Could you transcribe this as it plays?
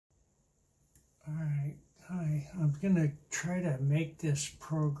Hi, I'm going to try to make this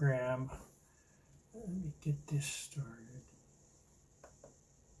program. Let me get this started.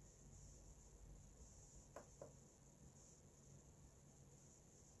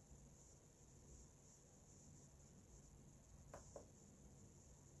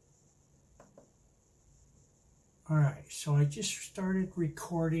 All right, so I just started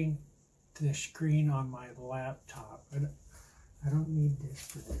recording the screen on my laptop. I don't need this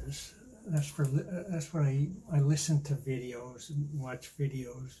for this. That's what I listen to videos and watch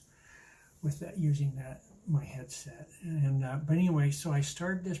videos with that, using my headset. And but anyway, so I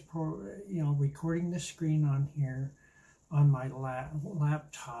started this recording the screen on here on my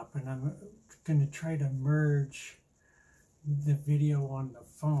laptop, and I'm going to try to merge the video on the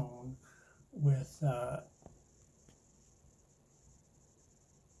phone with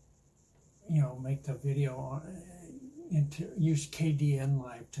make the video use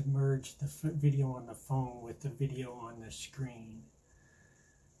Kdenlive to merge the video on the phone with the video on the screen.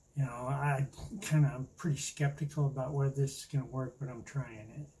 I'm pretty skeptical about whether this is going to work, but I'm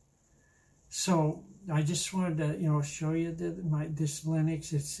trying it. So I just wanted to, show you that this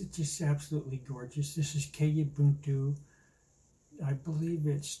Linux, it's just absolutely gorgeous. This is Kdenlive. I believe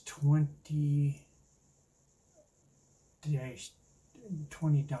it's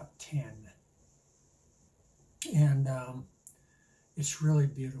 20.10. And it's really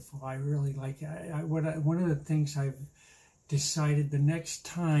beautiful. I really like it. One of the things I've decided, the next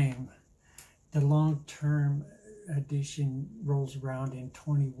time the long-term edition rolls around in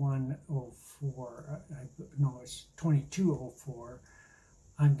 2104, no, it's 2204,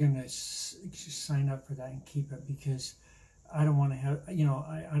 I'm going to sign up for that and keep it, because I don't want to have, I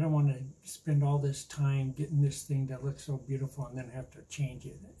don't want to spend all this time getting this thing that looks so beautiful and then have to change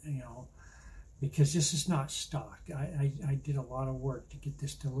it, because this is not stock. I did a lot of work to get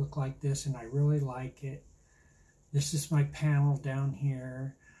this to look like this, and I really like it. This is my panel down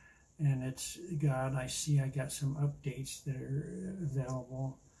here, and it's got, I got some updates that are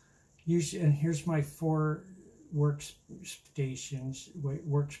available. And here's my 4 workstations,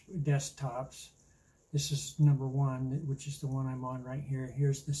 desktops. This is number 1, which is the one I'm on right here.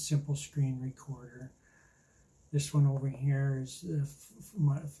 Here's the simple screen recorder. This one over here is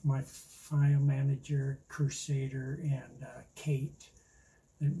my file manager, Crusader, and Kate,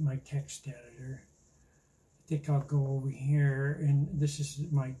 my text editor. I think I'll go over here, and this is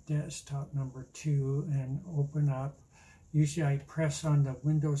my desktop number 2, and open up. Usually I press on the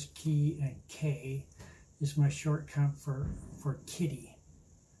Windows key, and K is my shortcut for Kitty,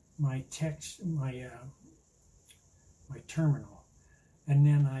 my terminal. And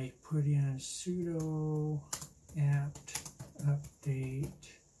then I put in sudo apt update,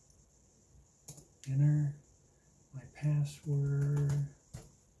 enter my password.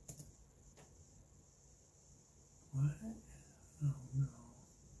 What? Oh no,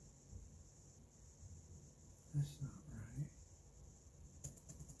 that's not right.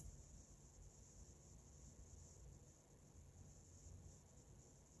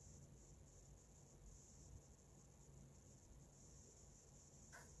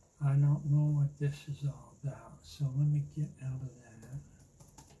 I don't know what this is all about, so let me get out of that.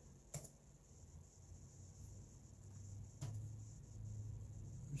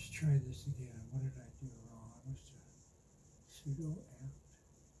 Let's try this again. What did I do wrong? I must have sudo apt.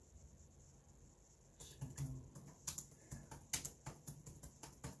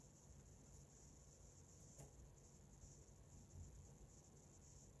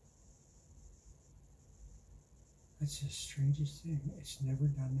 That's the strangest thing. It's never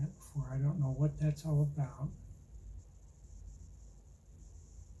done that before. I don't know what that's all about.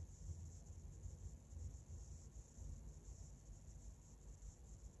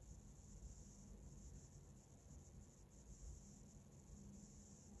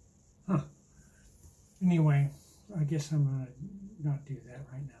 Huh. Anyway, I guess I'm going to not do that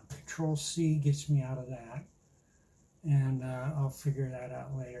right now. Control-C gets me out of that. And I'll figure that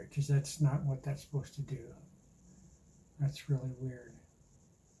out later, because that's not what that's supposed to do. That's really weird.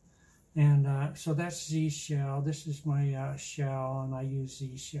 And so that's Z shell. This is my shell, and I use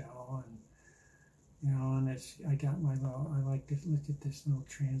Z shell, and and I got my little. I like to look at this little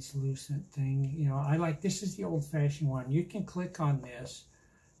translucent thing. I like, this is the old-fashioned one. You can click on this.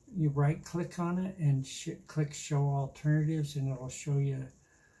 You right-click on it and click Show Alternatives, and it'll show you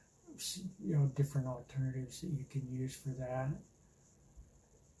different alternatives that you can use for that.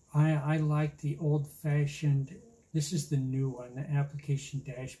 I like the old-fashioned. This is the new one, the application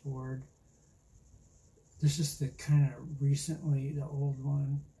dashboard. This is the kind of recently, the old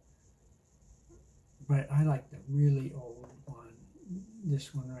one. But I like the really old one,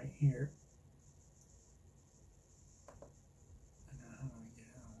 this one right here.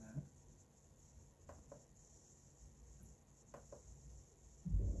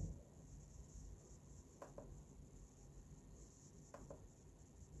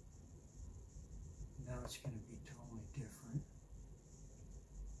 it's going to be totally different.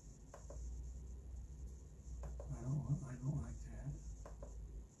 I don't like that.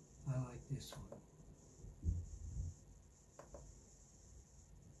 I like this one.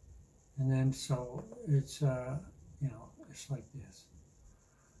 And then so it's you know, it's like this.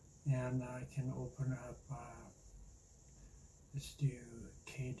 And I can open up, let's do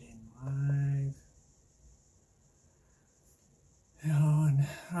Kdenlive. You know, and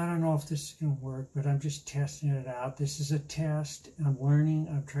I don't know if this is going to work, but I'm just testing it out. This is a test. I'm learning.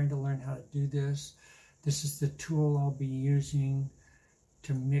 I'm trying to learn how to do this. This is the tool I'll be using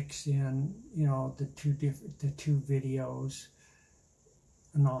to mix in, you know, the two videos.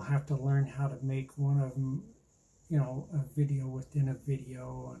 And I'll have to learn how to make one of them, you know, a video within a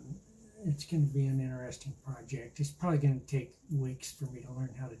video, and it's going to be an interesting project. It's probably going to take weeks for me to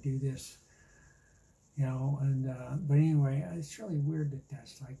learn how to do this, you know. And but anyway, it's really weird that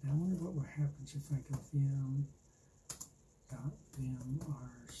that's like that. I wonder what happens if I go vim.vimrc.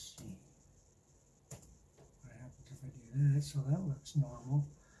 What happens if I do that? So that looks normal.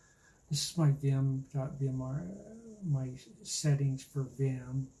 This is my vim.vimr, my settings for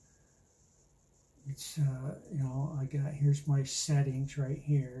Vim. It's you know, here's my settings right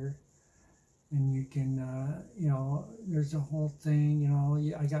here, and you can you know, there's a whole thing, you know.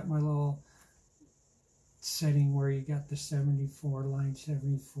 I got my little setting where you got the 74, line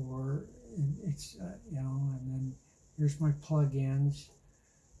 74, and it's you know, and then here's my plugins.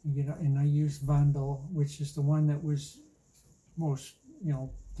 You know, and I use Bundle, which is the one that was most, you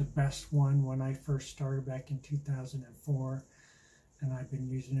know, the best one when I first started back in 2004. And I've been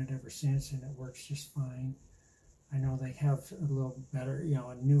using it ever since, and it works just fine. I know they have a little better, you know,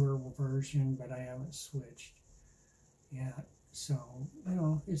 a newer version, but I haven't switched yet. So, you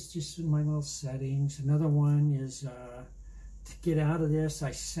know, it's just my little settings. Another one is to get out of this,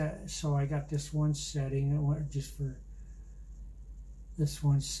 so I got this one setting, just for this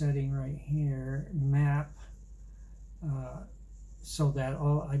one setting right here, map, so that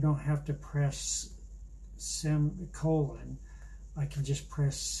I don't have to press semicolon. I can just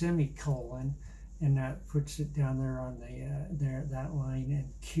press semicolon, and that puts it down there on the that line,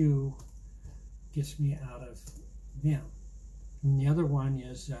 and Q gets me out of Vim. And the other one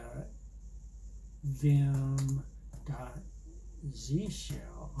is vim.zshellrc.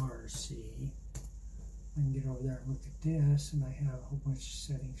 I can get over there and look at this, and I have a whole bunch of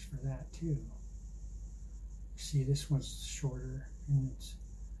settings for that too. See, this one's shorter, and it's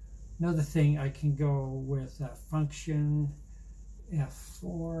another thing. I can go with function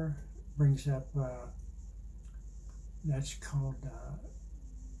F4, brings up, that's called,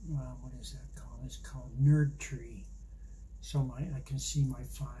 what is that called? It's called Nerd Tree. So I can see my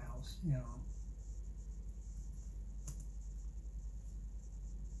files, you know.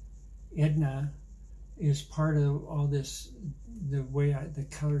 Edna is part of all this, the way the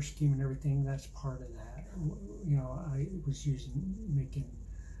color scheme and everything, that's part of that. You know, I was making,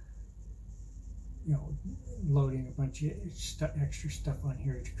 you know, loading a bunch of extra stuff on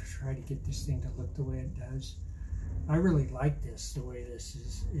here to try to get this thing to look the way it does. I really like this, the way this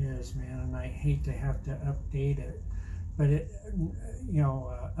is, man, and I hate to have to update it. But it, you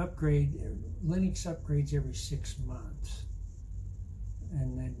know, Linux upgrades every 6 months.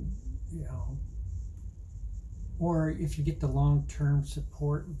 And then, you know, or if you get the long-term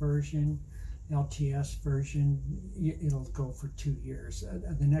support version, LTS version, it'll go for 2 years.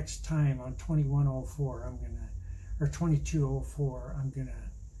 The next time on 2104, or 2204, I'm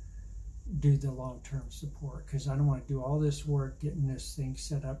gonna do the long-term support, because I don't want to do all this work getting this thing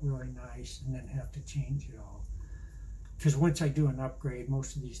set up really nice and then have to change it all. Because once I do an upgrade,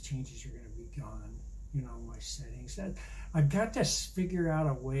 most of these changes are going to be gone. You know, my settings. I've got to figure out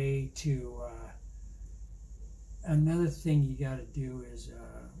a way to. Another thing you got to do is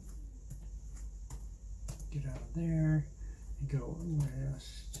get out of there and go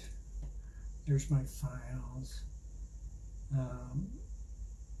west. There's my files.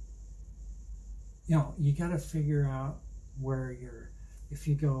 You know, you got to figure out where if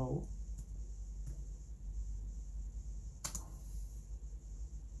you go.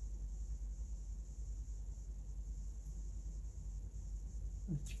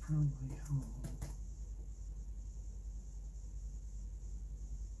 It's probably home.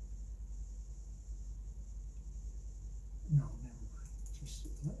 No, never mind. Just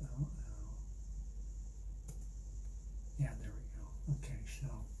yeah, there we go. Okay, so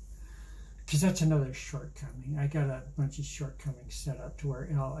because that's another shortcoming. I got a bunch of shortcomings set up to where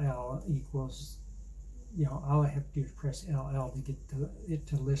LL equals, you know, all I have to do is press LL to get it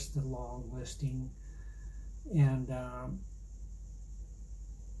to list the long listing, and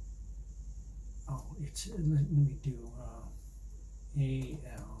oh, it's, let me do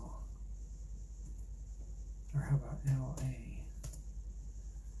AL, or how about LA?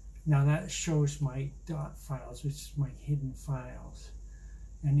 Now that shows my dot files, which is my hidden files.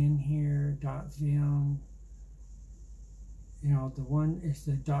 And in here, .vim, you know, the one is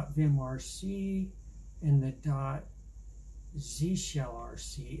the .vimrc and the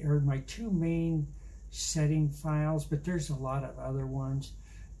 .zshellrc are my two main setting files, but there's a lot of other ones.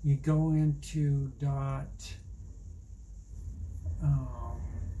 You go into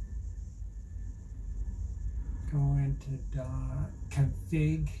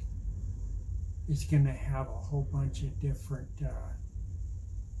 .config. It's going to have a whole bunch of different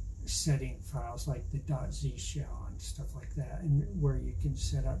setting files like the .zshell and stuff like that, and where you can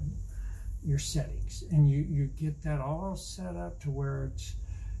set up your settings, and you get that all set up to where it's,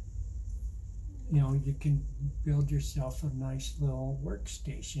 you know, you can build yourself a nice little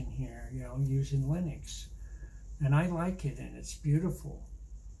workstation here, you know, using Linux. And I like it, and it's beautiful,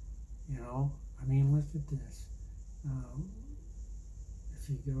 you know. I mean, look at this.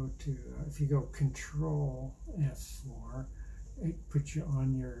 If you go Control F4, it puts you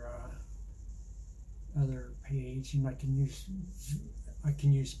on your other page, and I can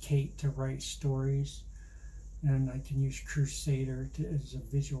use Kate to write stories, and I can use Crusader as a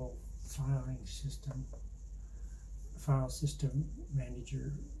visual file system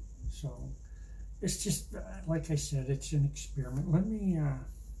manager. So it's just like I said, it's an experiment. Let me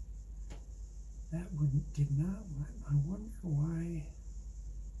that did not. I wonder why.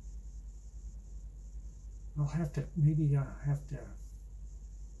 Maybe I'll have to,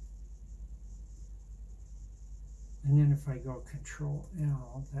 and then if I go Control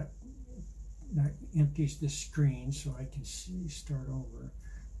L, that empties the screen so I can start over.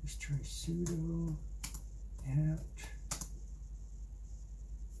 Let's try sudo apt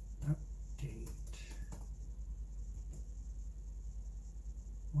update.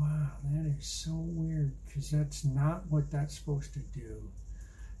 Wow, that is so weird, because that's not what that's supposed to do.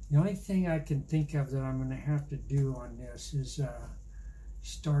 The only thing I can think of that I'm going to have to do on this is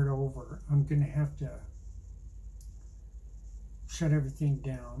start over. I'm going to have to shut everything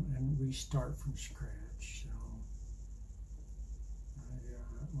down and restart from scratch. So, what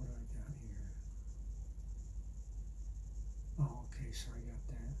do I got here? Oh, okay, so I got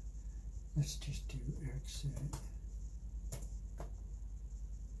that. Let's just do exit.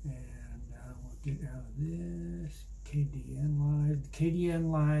 And we'll get out of this. Kdenlive.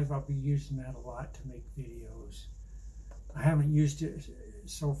 Kdenlive, I'll be using that a lot to make videos. I haven't used it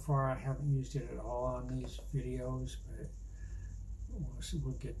so far. I haven't used it at all on these videos, but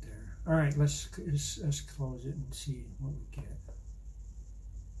we'll get there. All right, let's close it and see what we get.